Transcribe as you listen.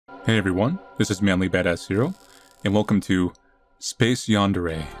Hey everyone, this is Manly Badass Hero, and welcome to Space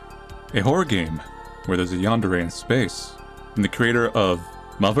Yandere, a horror game where there's a yandere in space, from the creator of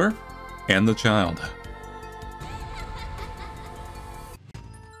Mother and the Child.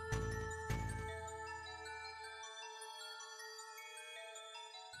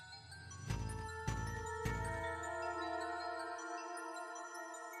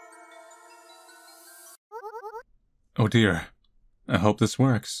 Oh dear, I hope this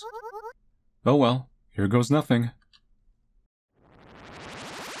works. Oh well, here goes nothing.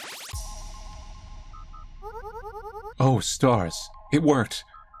 Oh, stars. It worked.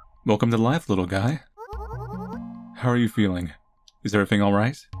 Welcome to life, little guy. How are you feeling? Is everything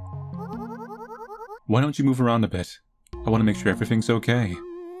alright? Why don't you move around a bit? I want to make sure everything's okay.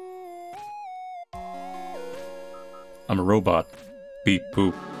 I'm a robot. Beep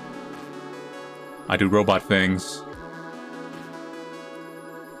boop. I do robot things.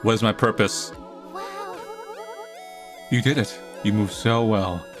 What is my purpose? Wow. You did it. You move so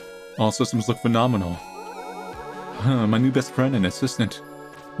well. All systems look phenomenal. My new best friend and assistant.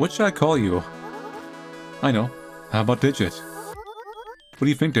 What should I call you? I know. How about Digit? What do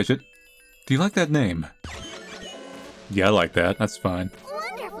you think, Digit? Do you like that name? Yeah, I like that. That's fine.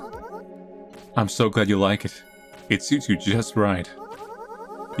 Wonderful. I'm so glad you like it. It suits you just right.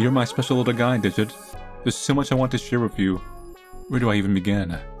 You're my special little guy, Digit. There's so much I want to share with you. Where do I even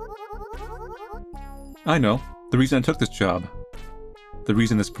begin? I know. The reason I took this job. The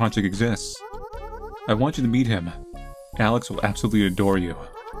reason this project exists. I want you to meet him. Alex will absolutely adore you.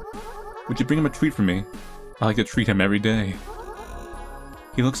 Would you bring him a treat for me? I like to treat him every day.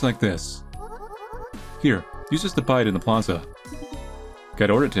 He looks like this. Here, use this to buy it in the plaza.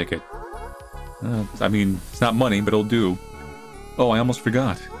 Got order ticket. I mean, it's not money, but it'll do. Oh, I almost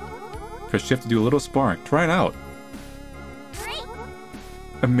forgot. First you have to do a little spark. Try it out. Great.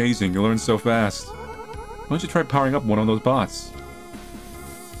 Amazing, you learn so fast. Why don't you try powering up one of those bots?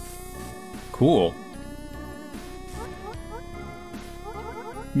 Cool.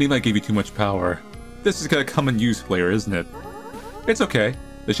 Maybe I gave you too much power. This is gonna come in use later, isn't it? It's okay.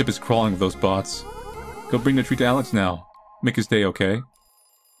 The ship is crawling with those bots. Go bring the treat to Alex now. Make his day, okay?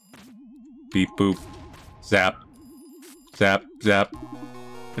 Beep boop. Zap. Zap, zap.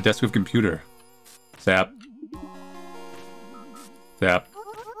 A desk with computer. Zap. Zap.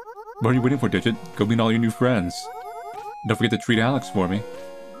 What are you waiting for, Digit? Go meet all your new friends. Don't forget to treat Alex for me.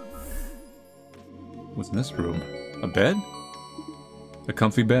 What's in this room? A bed? A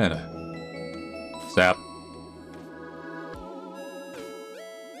comfy bed. Zap.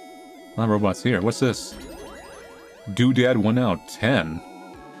 A lot of robots here. What's this? Doodad 1 out 10.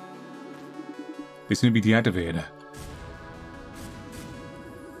 They seem to be deactivated.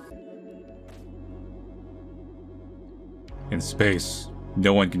 In space,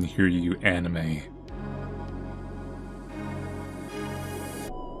 no one can hear you anime.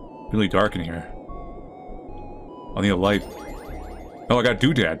 Really dark in here. I'll need a light. Oh, I got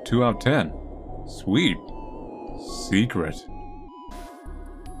Doodad, 2 out of 10. Sweet. Secret.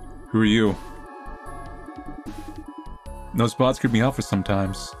 Who are you? Those spots creep me out for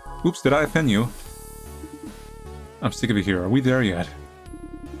sometimes. Oops, did I offend you? I'm sick of it here. Are we there yet?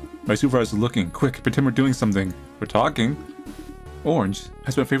 My supervisor's looking. Quick, pretend we're doing something. We're talking. Orange?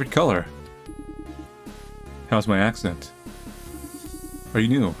 That's my favorite color. How's my accent? Are you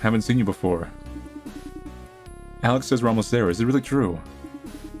new? Haven't seen you before. Alex says we're almost there. Is it really true?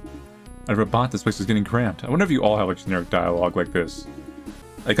 I never bought this place is getting cramped. I wonder if you all have a generic dialogue like this.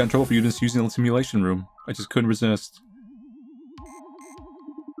 I got in trouble for you just using the simulation room. I just couldn't resist.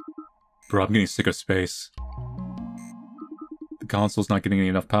 Bro, I'm getting sick of space. The console's not getting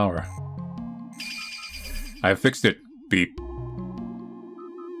enough power. I have fixed it. Beep.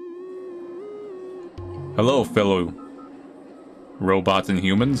 Hello, fellow robots and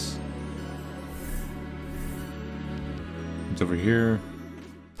humans. It's over here.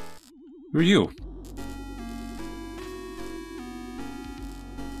 Who are you?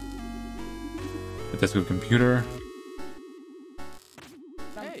 A desk with a computer.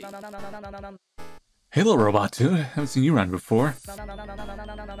 Hey, little robot, dude. Haven't seen you around before.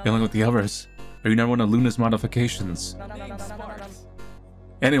 Along with the others. Are you not one of Luna's modifications?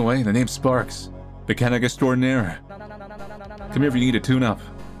 Anyway, the name's Sparks. Mechanic extraordinaire. Come here if you need a tune-up.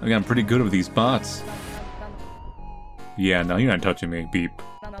 I've gotten pretty good with these bots. Yeah, no, you're not touching me, Beep.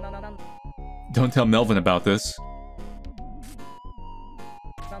 Don't tell Melvin about this.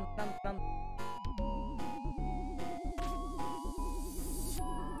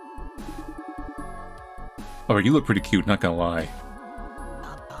 Oh, you look pretty cute, not gonna lie.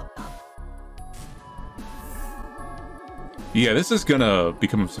 Yeah, this is gonna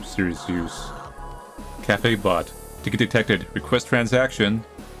become of some serious use. Cafe bot. Ticket detected. Request transaction.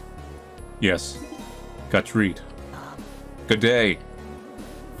 Yes. Got treat. Good day.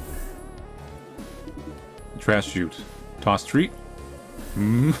 Trash chute. Toss treat?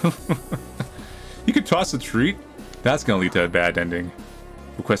 You could toss a treat? That's gonna lead to a bad ending.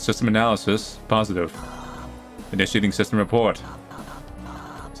 Request system analysis. Positive. Initiating system report.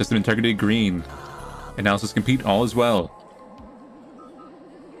 System integrity green. Analysis complete. All is well.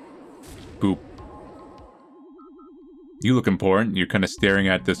 Boop. You look important. You're kind of staring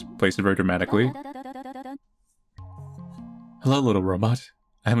at this place very dramatically. Hello, little robot.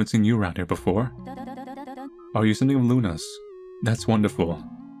 I haven't seen you around here before. Are you something of Luna's? That's wonderful.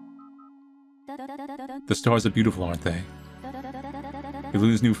 The stars are beautiful, aren't they? You're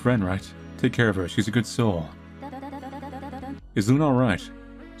Luna's new friend, right? Take care of her. She's a good soul. Is Luna alright?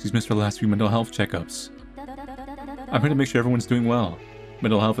 She's missed her last few mental health checkups. I'm here to make sure everyone's doing well.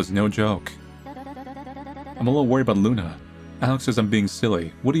 Mental health is no joke. I'm a little worried about Luna. Alex says I'm being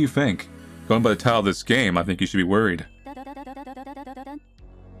silly. What do you think? Going by the title of this game, I think you should be worried.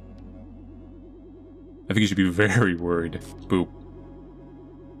 I think you should be very worried. Boop.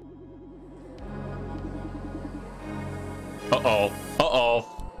 Uh-oh. Uh-oh.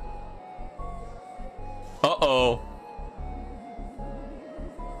 Uh-oh.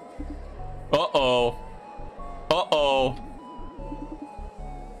 Uh-oh. Uh-oh.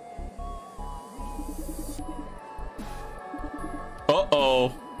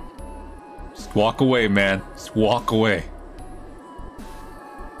 Uh-oh. Just walk away, man. Just walk away.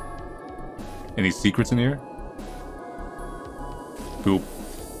 Any secrets in here? Boop.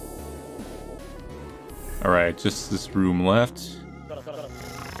 Alright, just this room left.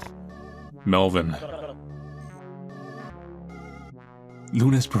 Melvin.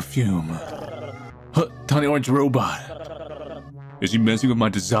 Luna's perfume. Huh, tiny orange robot. Is she messing with my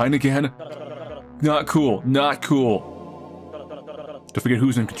design again? Not cool, not cool. Don't forget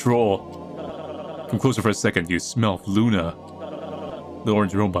who's in control. Come closer for a second, you smell of Luna. The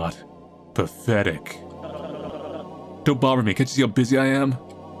orange robot. Pathetic. Don't bother me, can't you see how busy I am?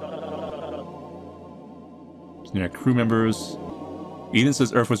 Yeah, crew members. Eden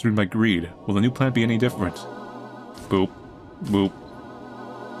says Earth was ruined by greed. Will the new planet be any different? Boop. Boop.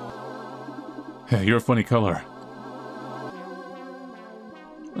 Hey, you're a funny color.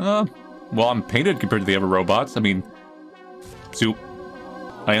 Well, I'm painted compared to the other robots. I mean, soup.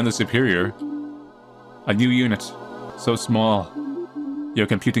 I am the superior. A new unit. So small. Your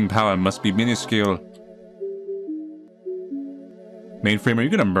computing power must be minuscule. Mainframe, are you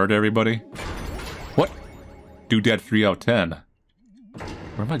gonna murder everybody? What? Doodad 3 out of 10.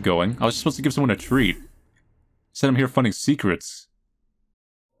 Where am I going? I was supposed to give someone a treat. Said I'm here finding secrets.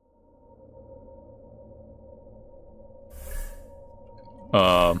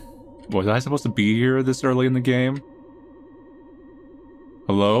 Was I supposed to be here this early in the game?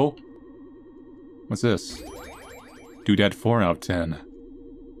 Hello? What's this? Doodad 4 out of 10.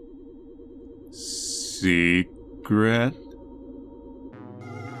 Secret?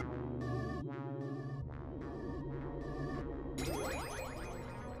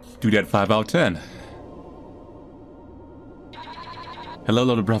 Doodad 5 out of 10. Hello,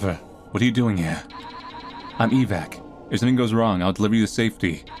 little brother. What are you doing here? I'm evac. If something goes wrong, I'll deliver you to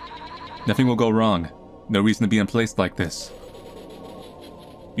safety. Nothing will go wrong. No reason to be in place like this.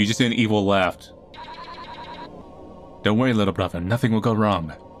 You just did an evil laugh. Don't worry, little brother. Nothing will go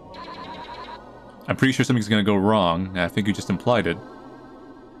wrong. I'm pretty sure something's gonna go wrong, and I think you just implied it.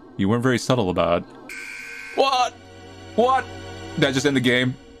 You weren't very subtle about it. What? What? Did I just end the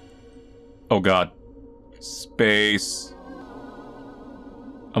game? Oh god. Space.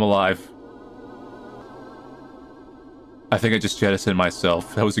 I'm alive. I think I just jettisoned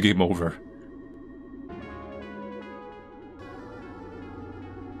myself. That was the game over.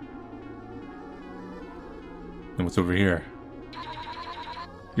 And what's over here?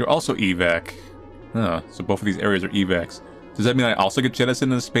 You're also evac. Huh, so both of these areas are evacs. Does that mean I also get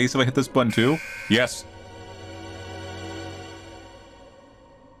jettisoned into space if I hit this button too? Yes.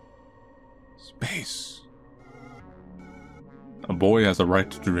 Space. A boy has a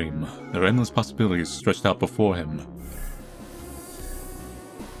right to dream. There are endless possibilities stretched out before him.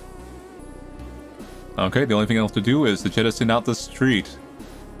 Okay, the only thing I have to do is to jettison out the street.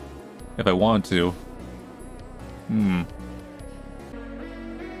 If I want to.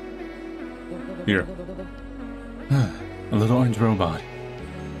 Here. A little orange robot.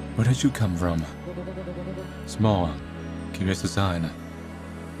 Where did you come from? Small. Curious design.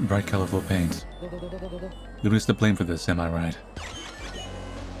 Bright colorful paint. Luna's to blame for this, am I right?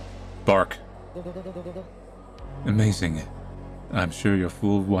 Bark. Amazing. I'm sure you're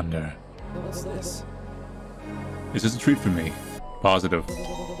full of wonder. What's this? Is this a treat for me? Positive.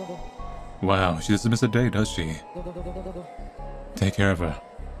 Wow, she doesn't miss a day, does she? Take care of her.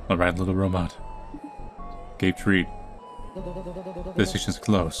 Alright, little robot. Gabe treat. The station's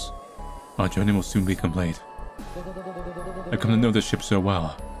close. Our journey will soon be complete. I come to know this ship so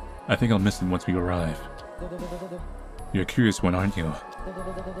well. I think I'll miss it once we arrive. You're a curious one, aren't you?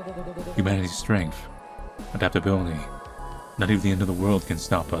 Humanity's strength, adaptability. Not even the end of the world can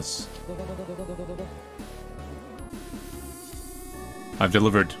stop us. I've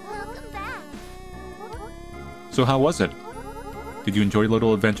delivered. Welcome back. So how was it? Did you enjoy your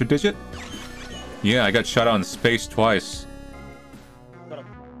little adventure, Digit? Yeah, I got shot out in space twice.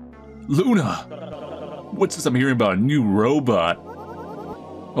 Luna! What's this I'm hearing about a new robot?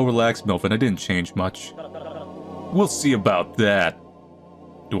 Oh, relax, Melvin, I didn't change much. We'll see about that.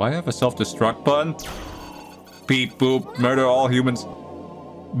 Do I have a self-destruct button? Beep boop, murder all humans.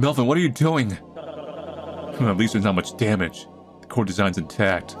 Melvin, what are you doing? At least there's not much damage. The core design's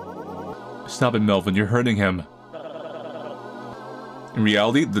intact. Stop it, Melvin, you're hurting him. In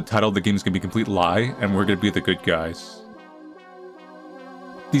reality, the title of the game is going to be a complete lie, and we're going to be the good guys.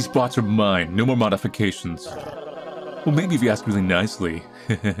 These bots are mine, no more modifications. Well, maybe if you ask really nicely.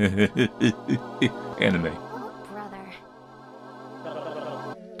 Anime. Brother.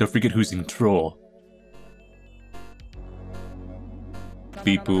 Don't forget who's in control.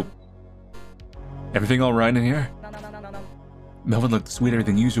 Beep boop. Everything alright in here? Melvin looked sweeter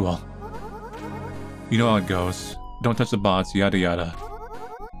than usual. You know how it goes. Don't touch the bots, yada yada.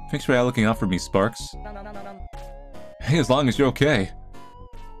 Thanks for looking out for me, Sparks. Hey, as long as you're okay.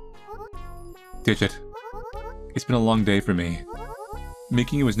 Digit. It's been a long day for me.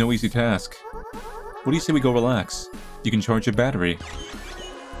 Making you was no easy task. What do you say we go relax? You can charge your battery.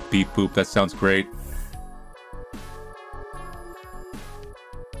 Beep boop, that sounds great.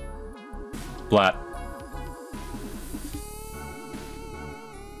 Blat.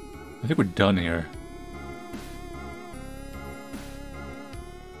 I think we're done here.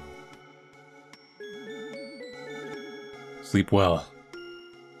 Sleep well.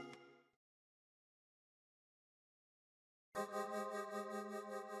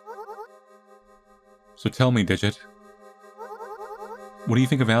 So tell me, Digit. What do you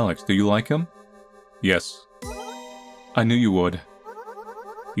think of Alex? Do you like him? Yes. I knew you would.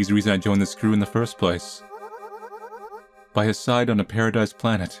 He's the reason I joined this crew in the first place. By his side on a paradise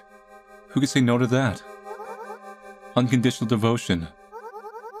planet. Who could say no to that? Unconditional devotion.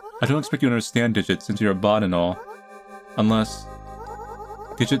 I don't expect you to understand, Digit, since you're a bot and all. Unless...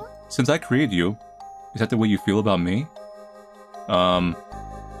 Digit, since I created you, is that the way you feel about me? I'm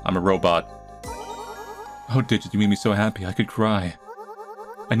a robot. Oh, Digit, you made me so happy I could cry.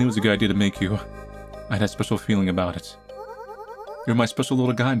 I knew it was a good idea to make you. I had a special feeling about it. You're my special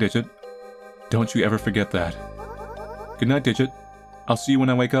little guy, Digit. Don't you ever forget that. Good night, Digit. I'll see you when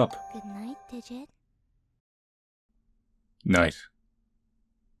I wake up. Good night, Digit. Night.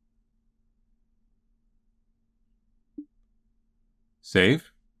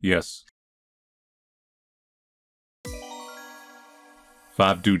 Save? Yes.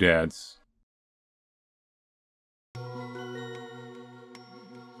 5 doodads.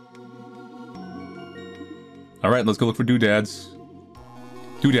 Alright, let's go look for doodads.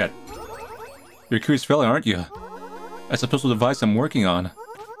 Doodad. You're a curious fella, aren't you? That's a special device I'm working on.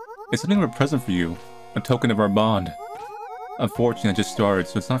 It's something of a present for you. A token of our bond. Unfortunately, I just started,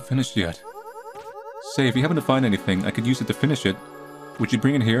 so it's not finished yet. Say, if you happen to find anything, I could use it to finish it. Would you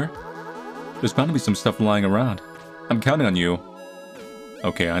bring it here? There's bound to be some stuff lying around. I'm counting on you.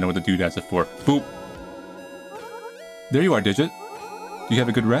 Okay, I know what the doodads are for. Boop! There you are, Digit. Do you have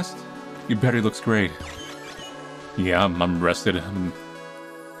a good rest? Your battery looks great. Yeah, I'm rested.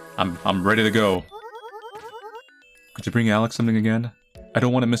 I'm ready to go. Could you bring Alex something again? I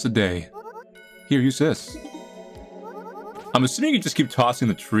don't want to miss a day. Here, use this. I'm assuming you just keep tossing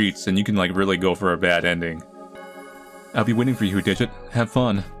the treats and you can like really go for a bad ending. I'll be waiting for you, Digit. Have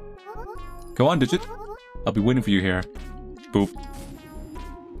fun. Go on, Digit. I'll be waiting for you here. Boop.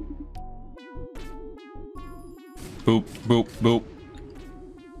 Boop, boop, boop.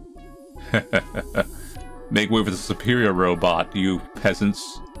 Make way for the superior robot, you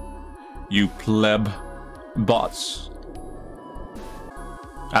peasants. You pleb bots.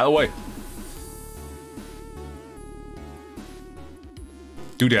 Out of the way.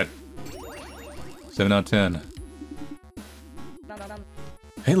 Doodad. 7 out of 10.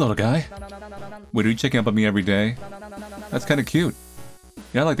 Hey, little guy. Wait, are you checking up on me every day? That's kind of cute.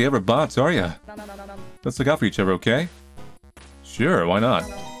 You're not like the other bots, are ya? Let's look out for each other, okay? Sure, why not?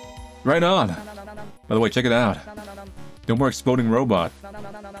 Right on. By the way, check it out. No more exploding robot.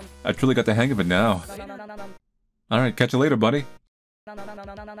 I truly got the hang of it now. Alright, catch you later, buddy.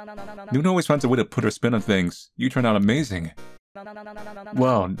 Luna always finds a way to put her spin on things. You turn out amazing.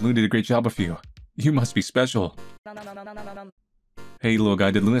 Wow, Luna did a great job of you. You must be special. Hey, little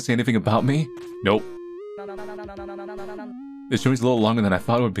guy, did Luna say anything about me? Nope. This journey's a little longer than I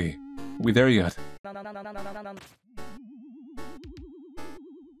thought it would be. Are we there yet?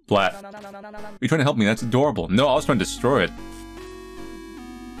 Flat. You're trying to help me, that's adorable. No, I was trying to destroy it.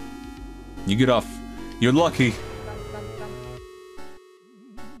 You get off. You're lucky.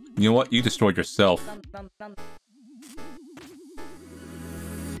 You know what? You destroyed yourself.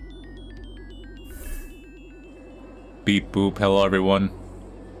 Beep boop. Hello, everyone.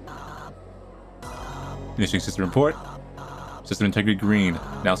 Finishing system report. System integrity green.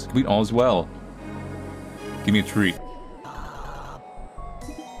 Now it's complete. All is well. Give me a treat.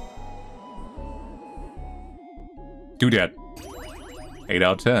 Doodad. 8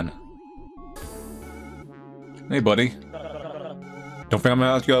 out of 10. Hey, buddy. Don't think I'm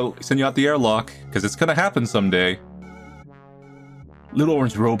gonna have to go send you out the airlock, because it's gonna happen someday. Little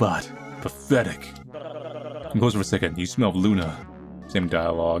orange robot. Pathetic. Compose for a second. You smell of Luna. Same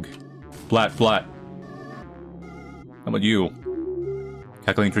dialogue. Flat, flat. How about you?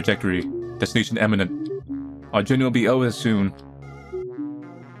 Calculating trajectory. Destination imminent. Our journey will be over soon.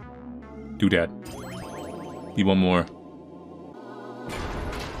 Doodad. Need one more.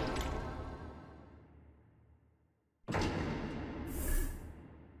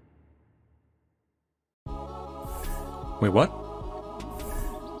 Wait, what?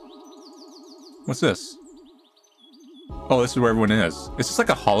 What's this? Oh, this is where everyone is. Is this like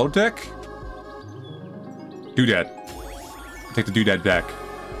a holodeck? Doodad. Take the doodad back.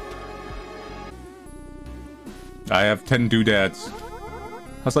 I have 10 doodads.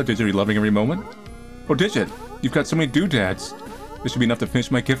 How's that, Digit? Are you loving every moment? Oh, Digit! You've got so many doodads. This should be enough to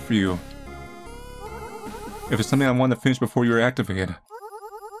finish my gift for you. If it's something I want to finish before you're activated.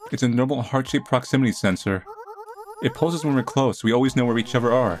 It's a normal heart-shaped proximity sensor. It pulses when we're close, so we always know where each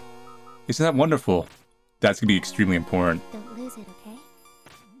other are. Isn't that wonderful? That's gonna be extremely important. Don't lose it, okay?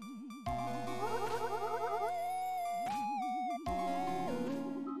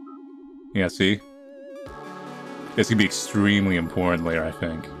 Yeah, see? It's gonna be extremely important later, I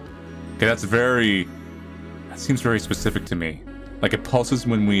think. Okay, that's very... That seems very specific to me. Like, it pulses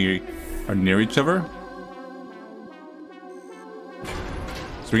when we are near each other?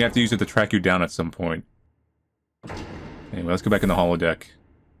 So we have to use it to track you down at some point. Anyway, let's go back in the holodeck.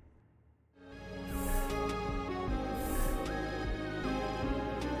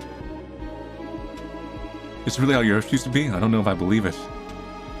 Is this really how your Earth used to be? I don't know if I believe it.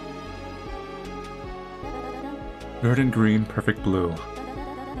 Verdant green, perfect blue.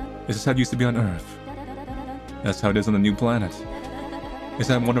 Is this how it used to be on Earth? That's how it is on the new planet. Is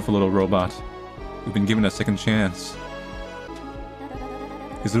that wonderful little robot? We've been given a second chance.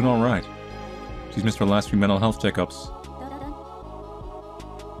 Is Luna alright? She's missed her last few mental health checkups.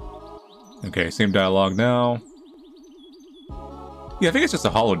 Okay, same dialogue now. Yeah, I think it's just a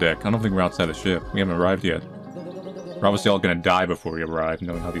holodeck. I don't think we're outside the ship. We haven't arrived yet. We're obviously all gonna die before we arrive,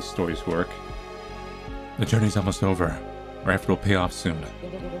 knowing how these stories work. The journey's almost over. Our effort will pay off soon.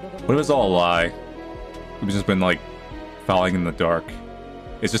 What if it's all a lie? We've just been, like, falling in the dark.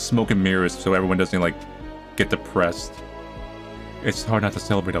 It's just smoke and mirrors so everyone doesn't, like, get depressed. It's hard not to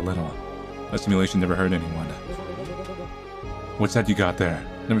celebrate a little. A simulation never hurt anyone. What's that you got there?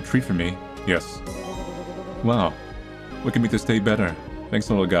 Another treat for me? Yes. Wow. What can make this day better? Thanks,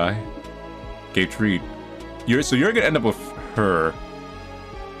 little guy. Gay treat. So you're gonna end up with her.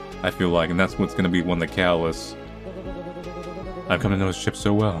 I feel like, and that's what's gonna be one of the catalysts. I've come to know this ship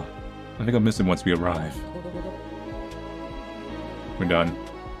so well. I think I'll miss him once we arrive. We're done.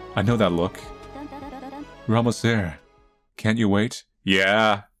 I know that look. We're almost there. Can't you wait?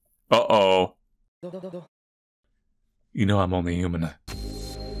 Yeah. Uh-oh. You know I'm only human.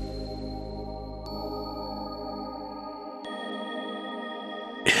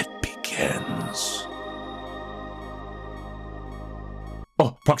 It begins.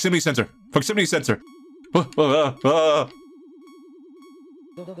 Oh, proximity sensor! Proximity sensor! Could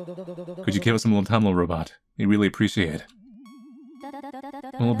you give us some little time, little robot? We'd really appreciate it.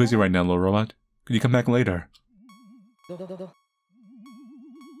 I'm a little busy right now, little robot. Could you come back later?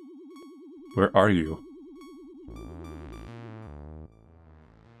 Where are you?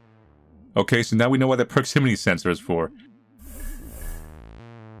 Okay, so now we know what that proximity sensor is for.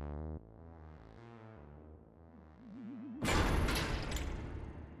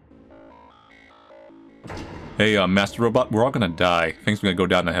 Hey, Master Robot, we're all gonna die. Things are gonna go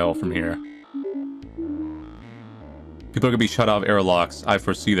down to hell from here. People are gonna be shut out of airlocks. I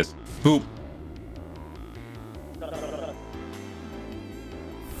foresee this. Boop.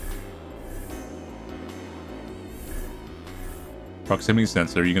 Proximity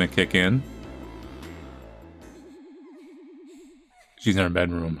sensor, are you gonna kick in? She's in her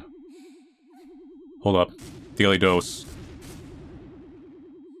bedroom. Hold up. Daily dose.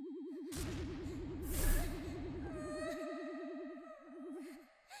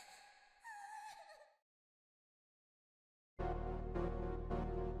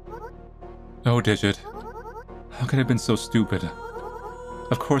 Oh, Digit. How could I have been so stupid?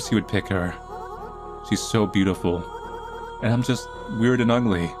 Of course he would pick her. She's so beautiful. And I'm just weird and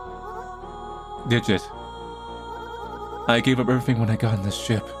ugly. Digit. I gave up everything when I got in this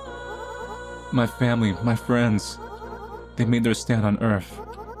ship. My family, my friends. They made their stand on Earth.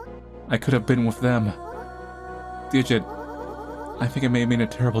 I could have been with them. Digit. I think I may have made a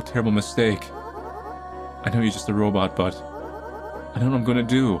terrible, terrible mistake. I know you're just a robot, but I don't know what I'm gonna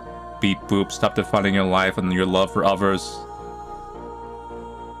do. Beep boop, stop defining your life and your love for others.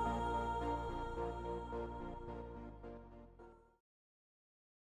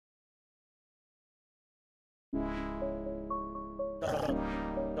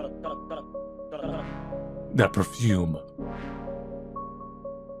 That perfume.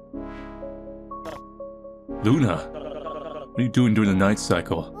 Luna, what are you doing during the night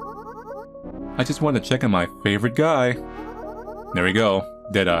cycle? I just wanted to check on my favorite guy. There we go.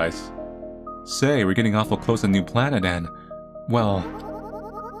 Dead eyes. Say, we're getting awful close to a new planet and... well...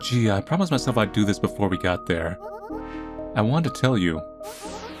 gee, I promised myself I'd do this before we got there. I wanted to tell you...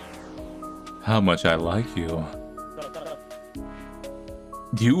 how much I like you.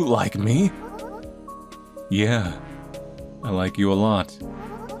 You like me? Yeah. I like you a lot.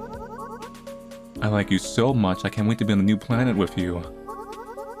 I like you so much I can't wait to be on a new planet with you.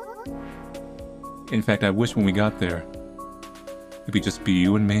 In fact, I wish when we got there... it could just be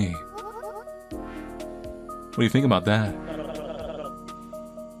you and me. What do you think about that?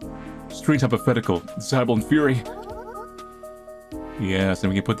 Strange hypothetical. Desirable in theory. Yes, and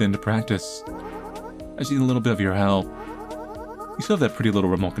we can put that into practice. I just need a little bit of your help. You still have that pretty little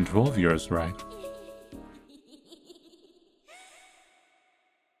remote control of yours, right?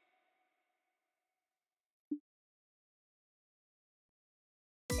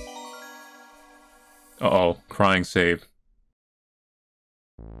 Uh-oh. Crying save.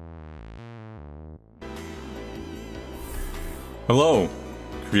 Hello,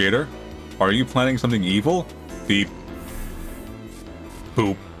 creator. Are you planning something evil? Beep.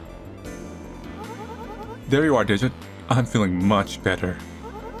 Boop. There you are, Digit. I'm feeling much better.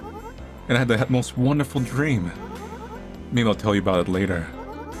 And I had the most wonderful dream. Maybe I'll tell you about it later.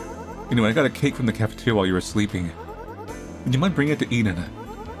 Anyway, I got a cake from the cafeteria while you were sleeping. Would you mind bringing it to Eden?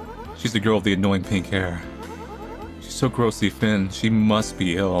 She's the girl with the annoying pink hair. She's so grossly thin, she must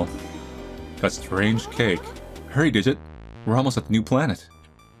be ill. That strange cake. Hurry, Digit. We're almost at the new planet.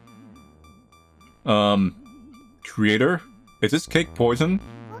 Creator? Is this cake poison?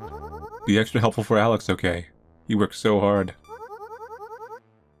 Be extra helpful for Alex, okay? He works so hard.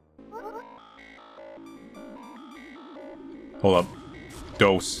 Hold up.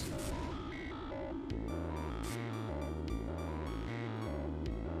 Dose.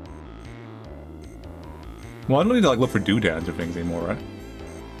 Well, I don't need to, like, look for doodads or things anymore, right?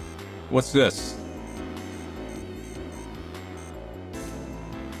 What's this?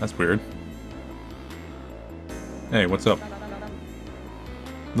 That's weird. Hey, what's up?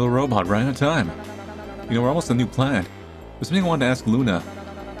 Little robot, right on time. You know, we're almost on a new planet. There's something I wanted to ask Luna.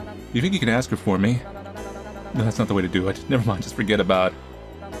 You think you can ask her for me? No, that's not the way to do it. Never mind, just forget about it.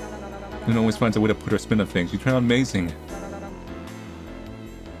 Luna always finds a way to put her spin on things. You turn out amazing.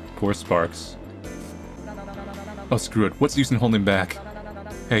 Poor Sparks. Oh, screw it. What's the use in holding back?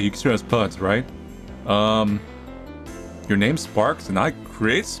 Hey, you consider us buds, right? Your name's Sparks, and I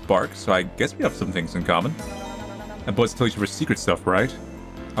create Sparks, so I guess we have some things in common. And buds tell each other secret stuff, right?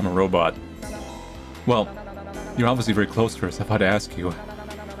 I'm a robot. Well, you're obviously very close to her, so I've had to ask you.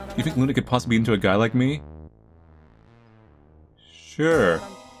 You think Luna could possibly be into a guy like me? Sure.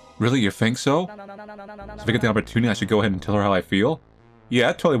 Really, you think so? So if I get the opportunity, I should go ahead and tell her how I feel?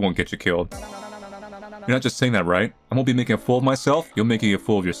 Yeah, it totally won't get you killed. You're not just saying that, right? I won't be making a fool of myself, you'll make a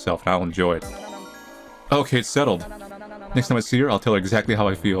fool of yourself, and I'll enjoy it. Okay, it's settled. Next time I see her, I'll tell her exactly how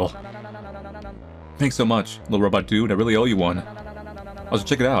I feel. Thanks so much, little robot dude, I really owe you one. Also,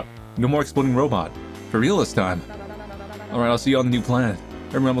 check it out. No more exploding robot. For real this time. Alright, I'll see you on the new planet.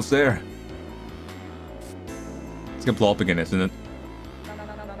 We're almost there. It's gonna blow up again, isn't it?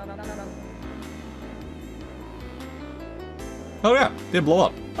 Oh yeah, did blow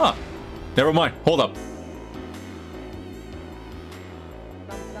up. Huh. Never mind, hold up.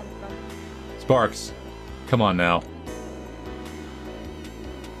 Sparks, come on now.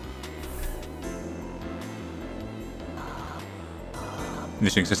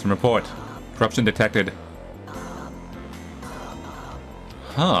 Initiating system report. Corruption detected.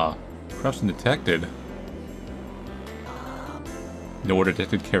 Huh. Corruption detected. No order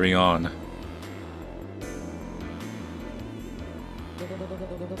detected. Carry on.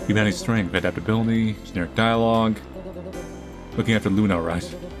 Humanity strength, adaptability, generic dialogue. Looking after Luna,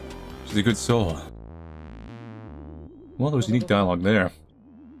 right? She's a good soul. Well, there's unique dialogue there.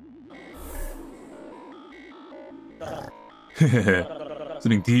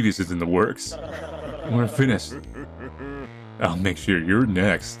 Something devious is in the works. When we're finished, I'll make sure you're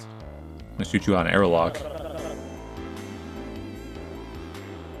next. I'll shoot you on an airlock.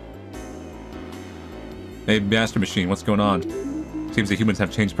 Hey, Master Machine, what's going on? Seems the humans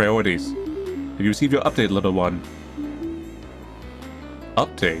have changed priorities. Have you received your update, little one?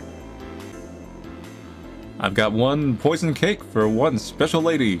 Update? I've got one poison cake for one special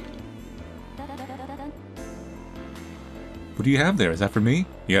lady. What do you have there? Is that for me?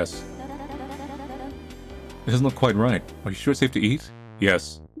 Yes. It doesn't look quite right. Are you sure it's safe to eat?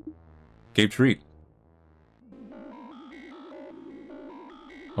 Yes. Gave treat.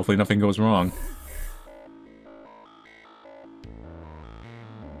 Hopefully nothing goes wrong.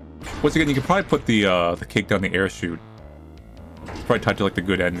 Once again, you could probably put the cake down the air chute. It's probably tied to like the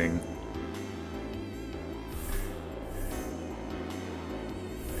good ending.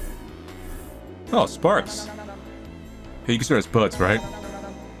 Oh, Sparks. Hey, you can start as buds, right?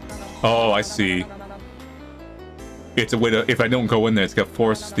 Oh, I see. It's a way to, if I don't go in there, it's gonna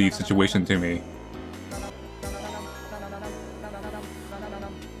force the situation to me.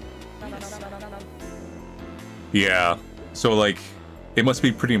 Yeah. So, like, it must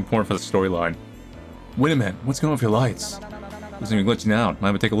be pretty important for the storyline. Wait a minute, what's going on with your lights? Looks like you're glitching out.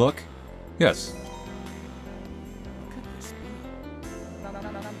 Mind if I take a look? Yes.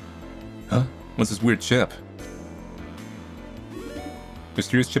 Huh? What's this weird chip?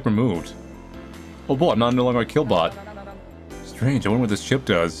 Mysterious chip removed. Oh boy, I'm no longer a killbot. Strange, I wonder what this chip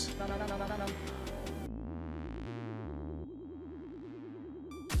does.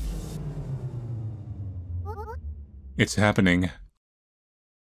 It's happening.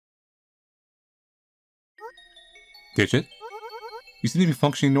 Digit? You seem to be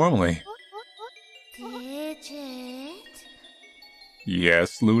functioning normally. Digit?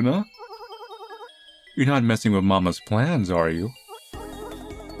 Yes, Luna? You're not messing with Mama's plans, are you?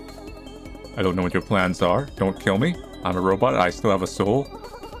 I don't know what your plans are. Don't kill me. I'm a robot. I still have a soul.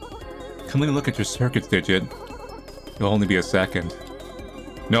 Come and look at your circuits, Digit. It'll only be a second.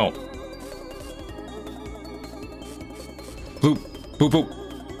 No. Boop. Boop boop.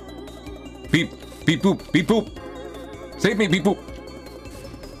 Beep. Beep boop. Beep boop. Save me, beep boop.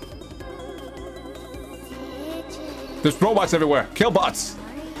 There's robots everywhere. Kill bots.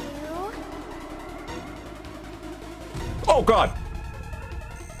 Oh god.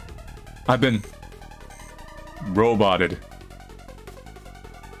 I've been roboted.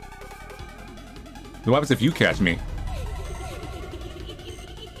 What happens if you catch me?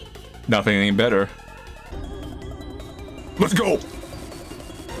 Nothing any better. Let's go!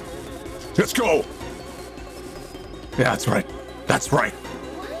 Let's go! Yeah, that's right. That's right.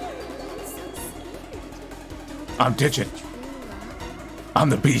 I'm Digit. I'm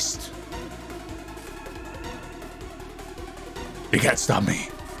the beast. You can't stop me.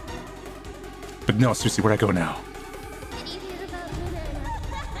 But no, seriously, where'd I go now?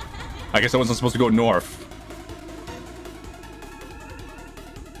 I guess I wasn't supposed to go north.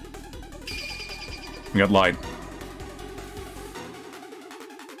 We got lied.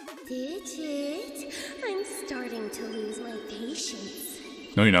 Digit, I'm starting to lose my patience.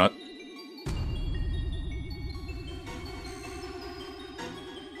 No, you're not.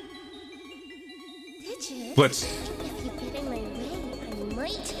 Digit? Blitz. If you get in my way, I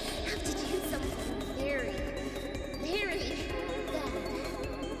might have to do something very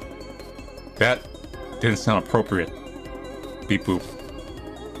bad. That didn't sound appropriate. Beep boop.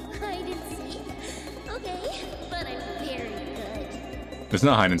 Hide and seek? Okay, but I'm very good. There's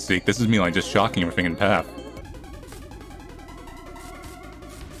not hide and seek. This is me like just shocking everything in path.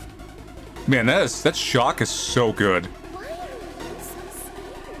 Man, that shock is so good. Why are you so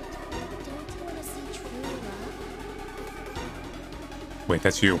scared? Don't you want to see true love? Wait,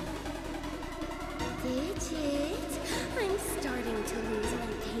 that's you. Digit, I'm starting to lose my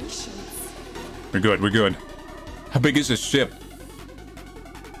patience. We're good, we're good. How big is this ship?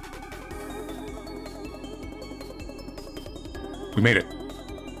 We made it.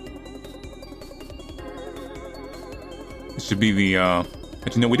 This should be the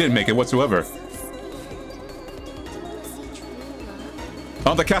But you know, we didn't make it whatsoever.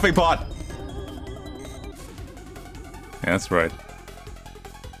 Oh, the cafe pot! Yeah, that's right.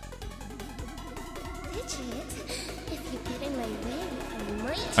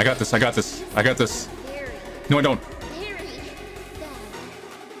 I got this, I got this, I got this. No, I don't.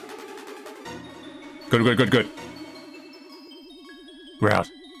 Good, good, good, good. We're out.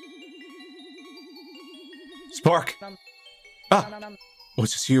 Spark! Ah! Oh,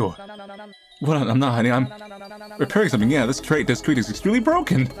 it's just you. What? I'm not, honey. I'm repairing something. Yeah, this crate is extremely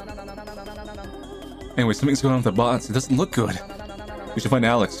broken. Anyway, something's going on with the bots. It doesn't look good. We should find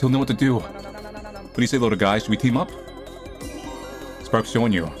Alex. He'll know what to do. What do you say, little guy? Should we team up? Spark's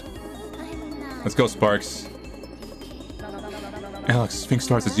showing you. Let's go, Sparks. Alex, Sphinx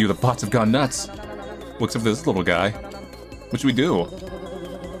starts as you. The bots have gone nuts. Well, except for this little guy. What should we do?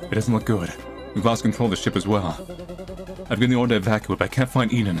 It doesn't look good. We've lost control of the ship as well. I've given the order to evacuate, but I can't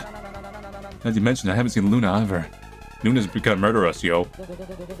find Eden. As you mentioned, I haven't seen Luna either. Luna's gonna murder us, yo.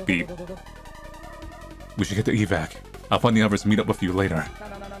 Beep. We should get the evac. I'll find the others and meet up with you later.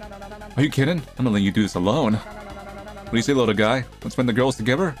 Are you kidding? I'm gonna let you do this alone. What do you say, little guy? Let's find the girls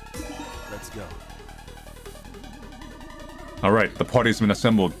together? Let's go. Alright, the party's been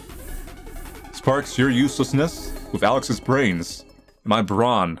assembled. Sparks, your uselessness with Alex's brains. My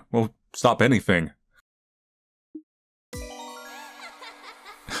brawn will stop anything.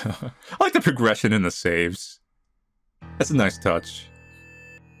 I like the progression in the saves. That's a nice touch.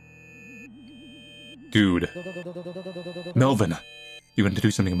 Dude. Melvin, you want to do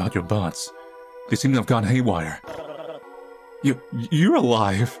something about your bots. They seem to have gone haywire. You're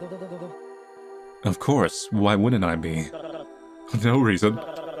alive? Of course, why wouldn't I be? No reason.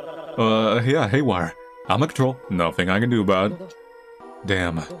 Yeah, haywire. I'm in control. Nothing I can do about it.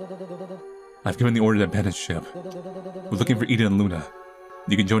 Damn. I've given the order to abandon ship. We're looking for Eden and Luna.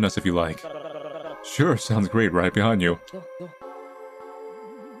 You can join us if you like. Sure, sounds great, right behind you.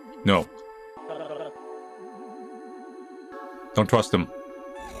 No. Don't trust him.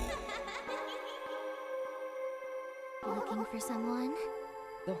 Looking for someone?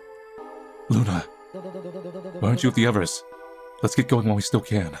 Luna, why aren't you with the others? Let's get going while we still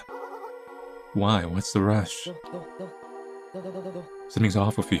can. Why? What's the rush? Something's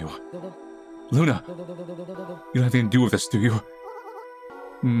off with you. Luna! You don't have anything to do with this, do you?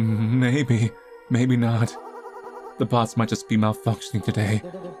 Maybe. Maybe not. The bots might just be malfunctioning today.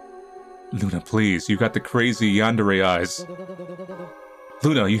 Luna, please. You got the crazy Yandere eyes.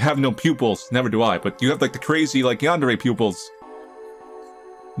 Luna, you have no pupils. Never do I, but you have like the crazy, like Yandere pupils.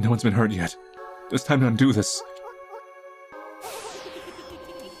 No one's been hurt yet. It's time to undo this.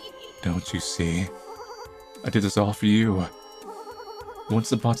 Don't you see? I did this all for you. Once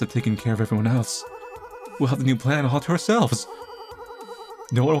the bots have taken care of everyone else, we'll have the new plan all to ourselves.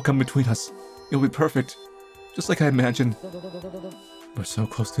 No one will come between us. It'll be perfect. Just like I imagined. We're so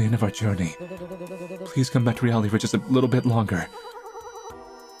close to the end of our journey. Please come back to reality for just a little bit longer.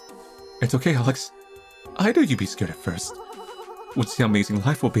 It's okay, Alex. I knew you'd be scared at first. We'll see how amazing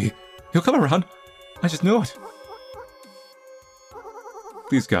life will be. He'll come around. I just knew it.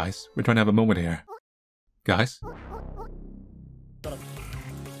 Please, guys. We're trying to have a moment here. Guys?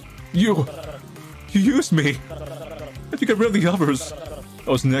 You used me! If you got rid of the others. I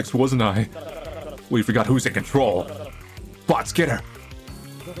was next, wasn't I? Well, you forgot who's in control. Bots, get her!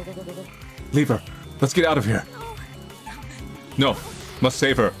 Leave her. Let's get out of here. No, must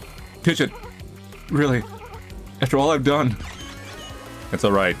save her. Digit. Really? After all I've done? It's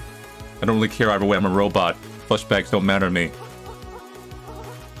alright. I don't really care either way, I'm a robot. Flashbacks don't matter to me.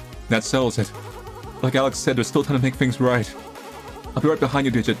 That settles it. Like Alex said, there's still time to make things right. I'll be right behind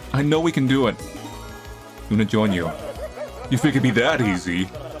you, Digit. I know we can do it. I'm gonna join you. You think it'd be that easy?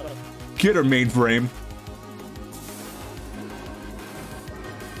 Get her, mainframe.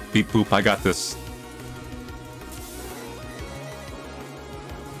 Beep boop, I got this.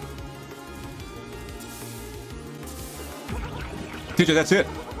 Digit, that's it.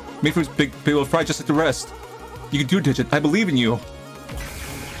 Mainframe's big will fry just like the rest. You can do it, Digit. I believe in you.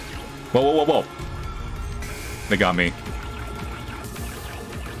 Whoa, whoa, whoa, whoa. They got me.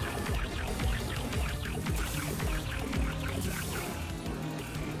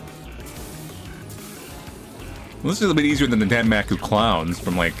 Well, this is a bit easier than the Danmaku clowns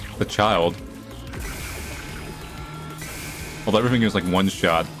from, like, The Child. Although everything is, like, one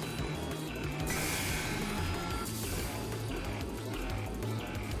shot.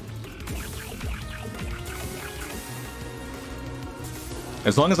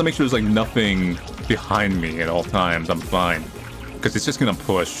 As long as I make sure there's, like, nothing behind me at all times, I'm fine. Because it's just gonna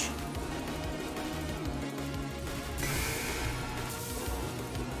push.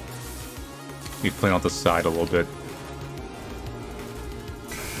 He's playing off the side a little bit.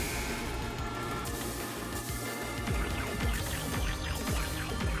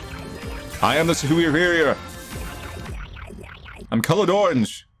 I am the superior. I'm colored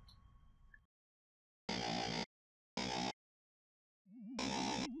orange.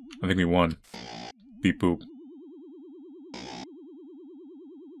 I think we won. Beep boop.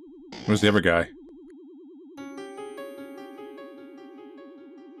 Where's the other guy?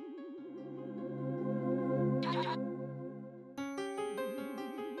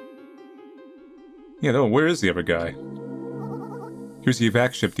 Yeah, no, where is the other guy? Here's the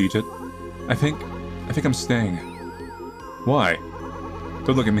evac ship, Digit. I think I'm staying. Why?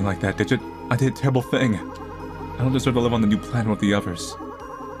 Don't look at me like that, Digit. I did a terrible thing. I don't deserve to live on the new planet with the others.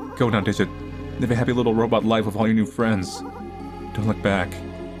 Go now, Digit. Live a happy little robot life with all your new friends. Don't look back.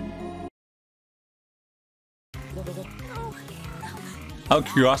 Out of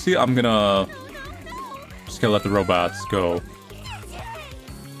curiosity, I'm gonna... just gonna let the robots go.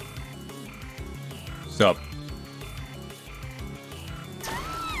 Sup?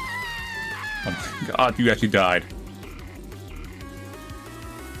 Oh my god, you actually died.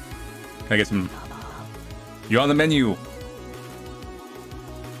 Can I get some... You're on the menu!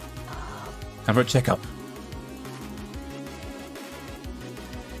 Time for a checkup.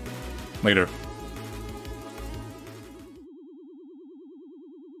 Later.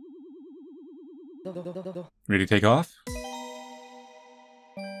 Ready to take off?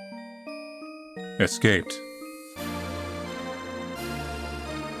 Escaped.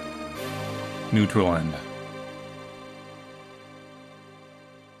 Neutral end.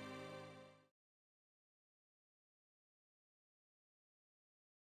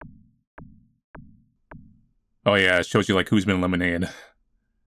 Oh yeah, it shows you like who's been eliminated.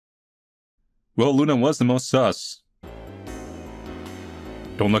 Well, Luna was the most sus.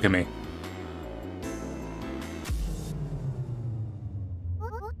 Don't look at me.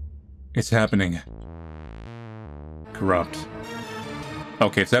 It's happening. Corrupt.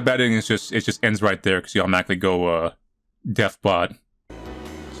 Okay, so that bad ending is it just ends right there because you automatically go death bot.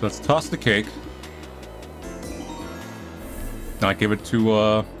 So let's toss the cake. Not give it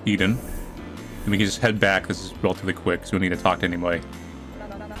to Eden. And we can just head back. This is relatively quick, so we don't need to talk to anybody.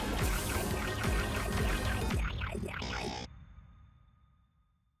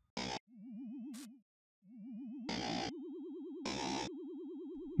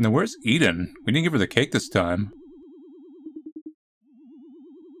 Now, where's Eden? We didn't give her the cake this time.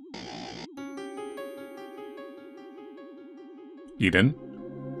 Eden?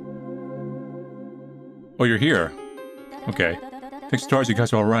 Oh, you're here. Okay. Thanks to stars, you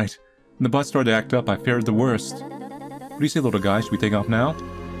guys are alright. When the bus started to act up, I feared the worst. What do you say, little guy? Should we take off now?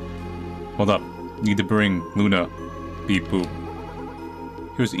 Hold up. Need to bring Luna. Beep boop.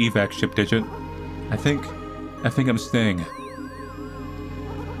 Here's the evac ship, Digit. I think I'm staying.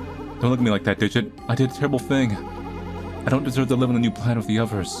 Don't look at me like that, Digit. I did a terrible thing. I don't deserve to live on the new planet with the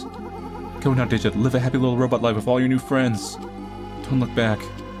others. Go now, Digit. Live a happy little robot life with all your new friends. Don't look back.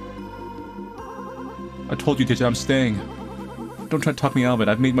 I told you, Digit, I'm staying. Don't try to talk me out of it.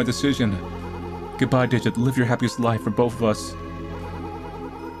 I've made my decision. Goodbye, Digit. Live your happiest life for both of us.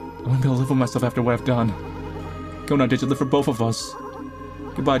 I won't be able to live with myself after what I've done. Go now, Digit. Live for both of us.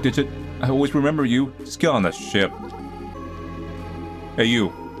 Goodbye, Digit. I always remember you. Just get on the ship. Hey,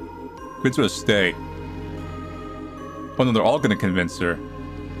 you. Convince her to stay. Oh no, they're all gonna convince her.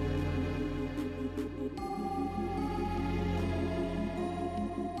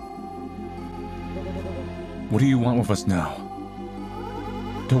 What do you want with us now?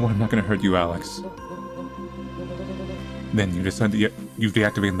 Don't worry, I'm not gonna hurt you, Alex. Then you decide that you've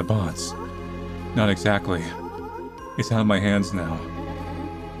deactivated the bots. Not exactly. It's out of my hands now.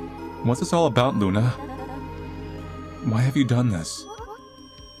 What's this all about, Luna? Why have you done this?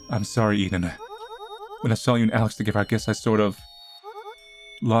 I'm sorry, Eden. When I saw you and Alex together, I guess I sort of...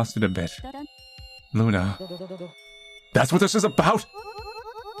 lost it a bit. Luna. That's what this is about?!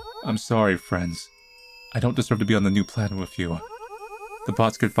 I'm sorry, friends. I don't deserve to be on the new planet with you. The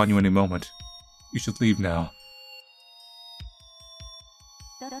bots could find you any moment. You should leave now.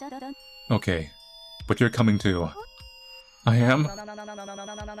 Okay, but you're coming too. I am?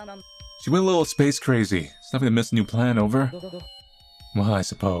 She went a little space crazy. It's nothing to miss a new planet over. Well, I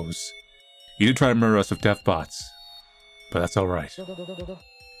suppose. You did try to murder us with death bots. But that's alright.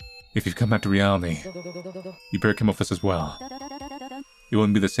 If you've come back to reality, you better come with us as well. It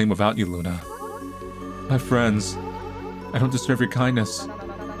wouldn't be the same without you, Luna. My friends, I don't deserve your kindness.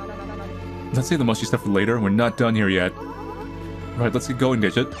 Let's save the mushy stuff for later. We're not done here yet. Right, let's get going,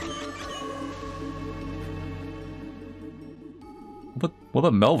 Digit. What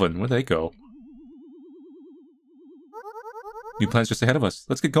about Melvin? Where'd they go? New plans just ahead of us.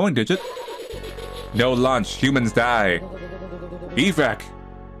 Let's get going, Digit. No launch. Humans die. Evac.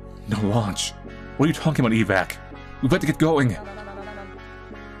 No launch. What are you talking about, Evac? We've got to get going.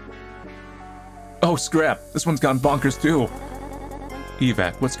 Oh, scrap. This one's gone bonkers, too.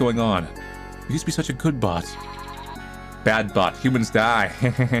 Evac, what's going on? You used to be such a good bot. Bad bot. Humans die.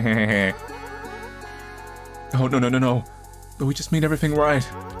 Oh, no. But we just made everything right.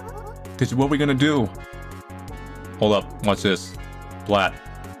 Digit, what are we gonna do? Hold up. Watch this. Blat.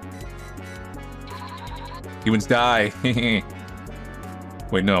 Humans die.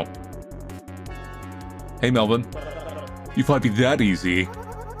 Wait, no. Hey, Melvin. You thought it'd be that easy.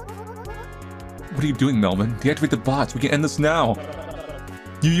 What are you doing, Melvin? Deactivate the bots. We can end this now.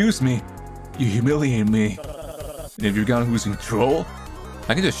 You used me. You humiliated me. And if you're gone losing control,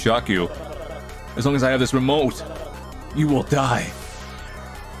 I can just shock you. As long as I have this remote, you will die.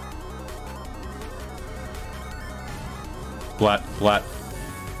 Blat.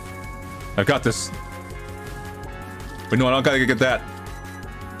 I've got this. Wait, no, I don't gotta get that.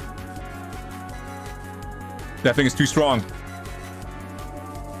 That thing is too strong.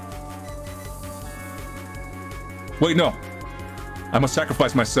 Wait, no. I must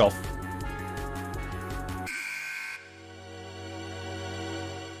sacrifice myself.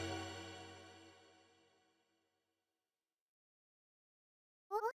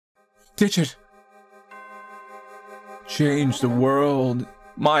 Digit. Change the world.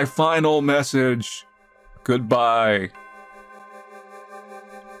 My final message. Goodbye.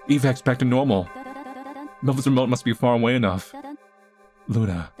 Evac's back to normal. Melvin's remote must be far away enough.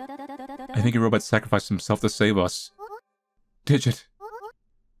 Luna, I think your robot sacrificed himself to save us. Digit,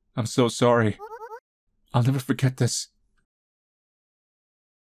 I'm so sorry. I'll never forget this.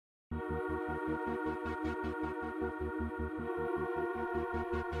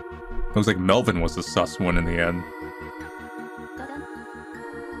 Looks like Melvin was the sus one in the end.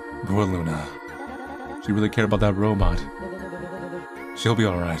 Poor Luna. She really cared about that robot. She'll be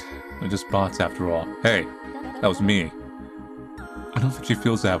alright. They're just bots after all. Hey, that was me. I don't think she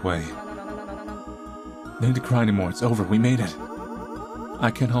feels that way. No need to cry anymore. It's over. We made it.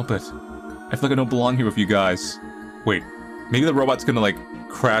 I can't help it. I feel like I don't belong here with you guys. Wait, maybe the robot's gonna like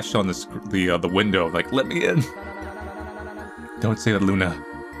crash on the window. Like, let me in. Don't say that, Luna.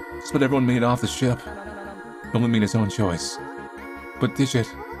 It's what everyone made off the ship. No one made his own choice. But Digit,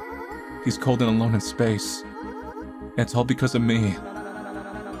 he's cold and alone in space. And it's all because of me.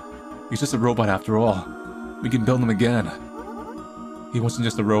 He's just a robot after all. We can build him again. He wasn't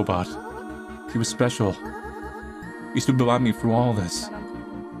just a robot. He was special. He stood by me through all this.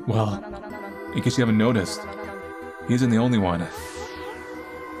 Well, in case you haven't noticed, he isn't the only one. I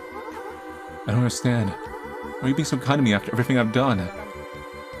don't understand. Why are you being so kind to me after everything I've done?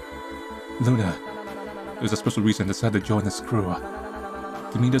 Luna, there's a special reason I decided to join this crew.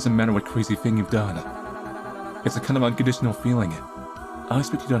 To me, it doesn't matter what crazy thing you've done. It's a kind of unconditional feeling. I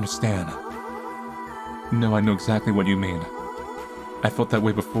expect you to understand. No, I know exactly what you mean. I felt that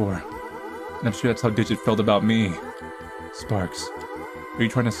way before. And I'm sure that's how Digit felt about me. Sparks, are you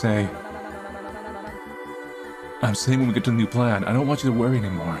trying to say... I'm saying when we get to the new plan, I don't want you to worry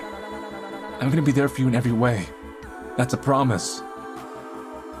anymore. I'm gonna be there for you in every way. That's a promise.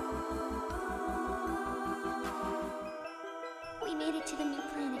 We made it to the new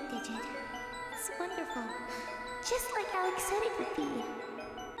planet, Digit. It's wonderful. Just like Alex said it would be.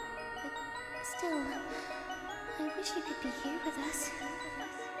 But still, I wish you could be here with us.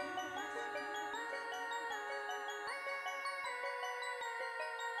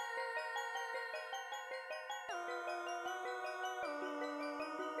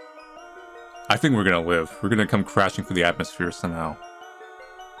 I think we're gonna live. We're gonna come crashing through the atmosphere somehow.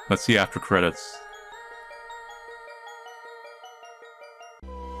 Let's see after credits.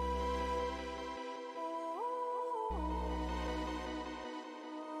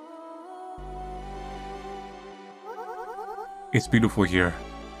 It's beautiful here.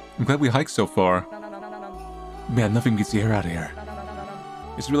 I'm glad we hiked so far. Man, nothing beats the air out of here.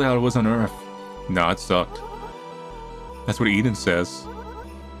 It's really how it was on Earth. Nah, it sucked. That's what Eden says.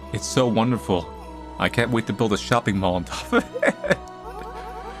 It's so wonderful. I can't wait to build a shopping mall on top of it.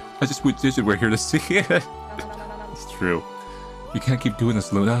 I just wish Digit were here to see it. It's true. You can't keep doing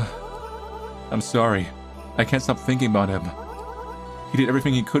this, Luna. I'm sorry. I can't stop thinking about him. He did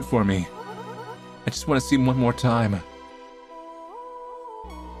everything he could for me. I just want to see him one more time.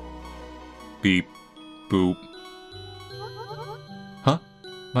 Beep. Boop. Huh?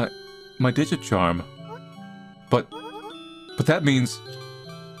 My Digit charm. But that means...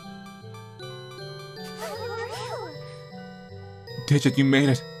 Digit, you made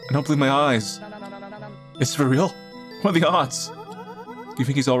it. I don't believe my eyes. It's for real? What are the odds? Do you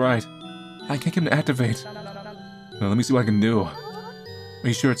think he's alright? I can't get him to activate. Well, let me see what I can do. Are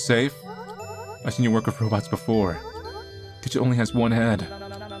you sure it's safe? I've seen you work with robots before. Digit only has one head.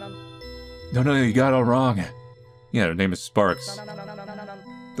 No, you got it all wrong. Yeah, her name is Sparks.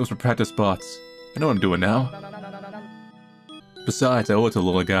 Those were practice bots. I know what I'm doing now. Besides, I owe it to the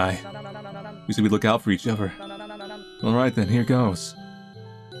little guy. We said we'd look out for each other. Alright then, here goes.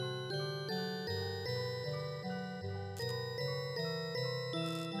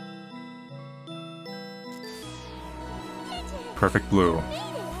 Perfect blue.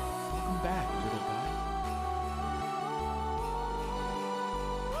 Welcome back, little guy.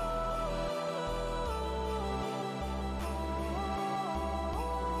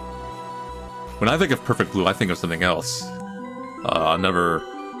 When I think of perfect blue, I think of something else. Another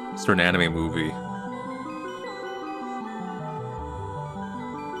certain anime movie.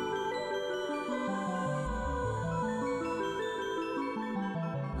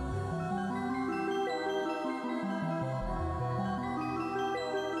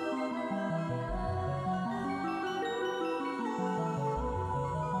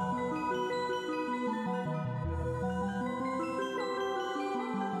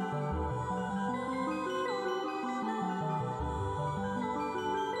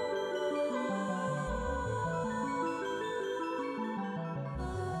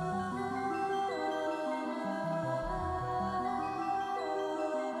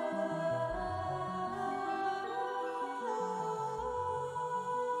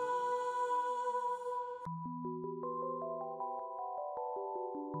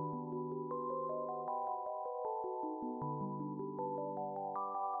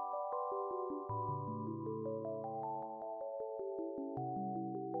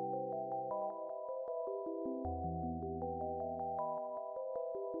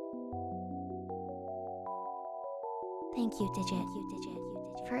 Thank you,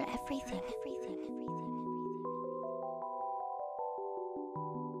 Digit, for everything.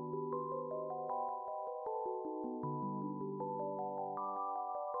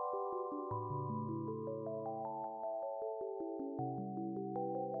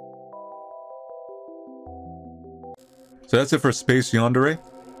 So that's it for Space Yandere.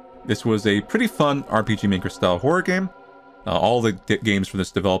 This was a pretty fun RPG Maker style horror game. All the games from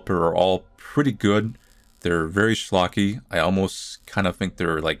this developer are all pretty good. They're very schlocky. I almost kind of think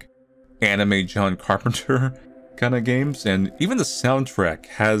they're like anime John Carpenter kind of games. And even the soundtrack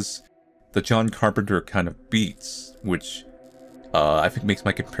has the John Carpenter kind of beats, which I think makes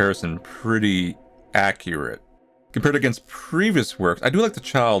my comparison pretty accurate. Compared against previous works, I do like The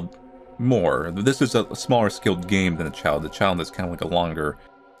Child more. This is a smaller skilled game than The Child. The Child is kind of like a longer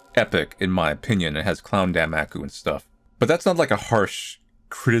epic, in my opinion. It has Clown Damaku and stuff. But that's not like a harsh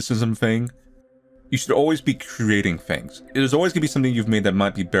criticism thing. You should always be creating things. There's always going to be something you've made that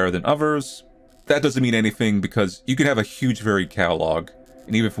might be better than others. That doesn't mean anything because you can have a huge varied catalog.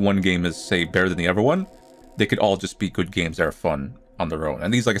 And even if one game is, say, better than the other one, they could all just be good games that are fun on their own.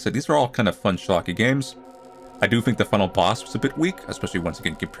 And these, like I said, these are all kind of fun, schlocky games. I do think the final boss was a bit weak, especially once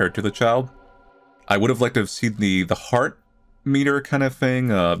again compared to The Child. I would have liked to have seen the heart meter kind of thing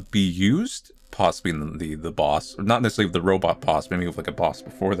be used, possibly in the boss. Not necessarily the robot boss, maybe with like a boss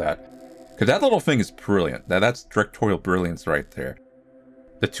before that. Because that little thing is brilliant. That's directorial brilliance right there.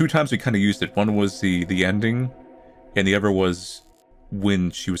 The two times we kind of used it, one was the ending, and the other was when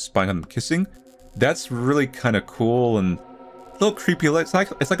she was spying on them kissing. That's really kind of cool and a little creepy. It's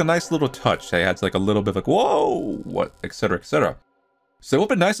like a nice little touch. It adds like a little bit of like, whoa, what, etc., etc. So it would have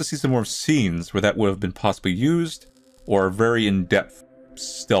been nice to see some more scenes where that would have been possibly used, or a very in-depth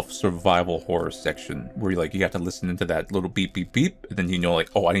stealth survival horror section where you have to listen into that little beep beep beep, and then you know like,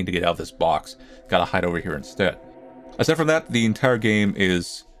 oh, I need to get out of this box, gotta hide over here instead. Aside from that, the entire game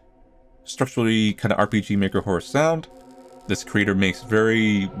is structurally kind of RPG Maker horror sound. This creator makes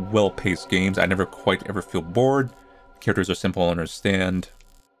very well-paced games. I never quite ever feel bored. Characters are simple to understand,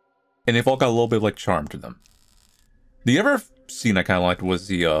 and they've all got a little bit of like charm to them. The other scene I kind of liked was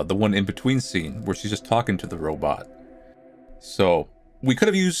the one in between scene where she's just talking to the robot. So we could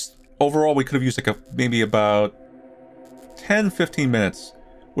have used, overall, we could have used like maybe about 10-15 minutes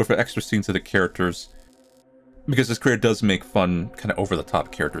worth of extra scenes of the characters, because this creator does make fun, kind of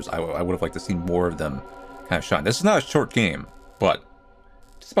over-the-top characters. I would have liked to see more of them kind of shine. This is not a short game, but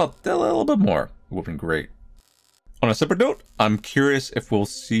just about a little bit more would have been great. On a separate note, I'm curious if we'll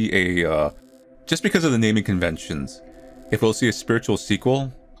see a, just because of the naming conventions, if we'll see a spiritual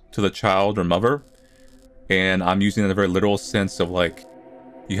sequel to The Child or Mother. And I'm using it in a very literal sense of like,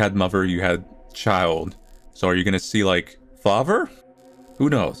 you had Mother, you had Child. So are you going to see like Father? Who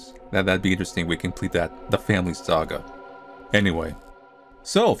knows? That'd be interesting. We complete the family saga. Anyway,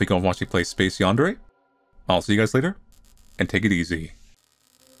 so if you're going to watch me play Space Yandere, I'll see you guys later, and take it easy.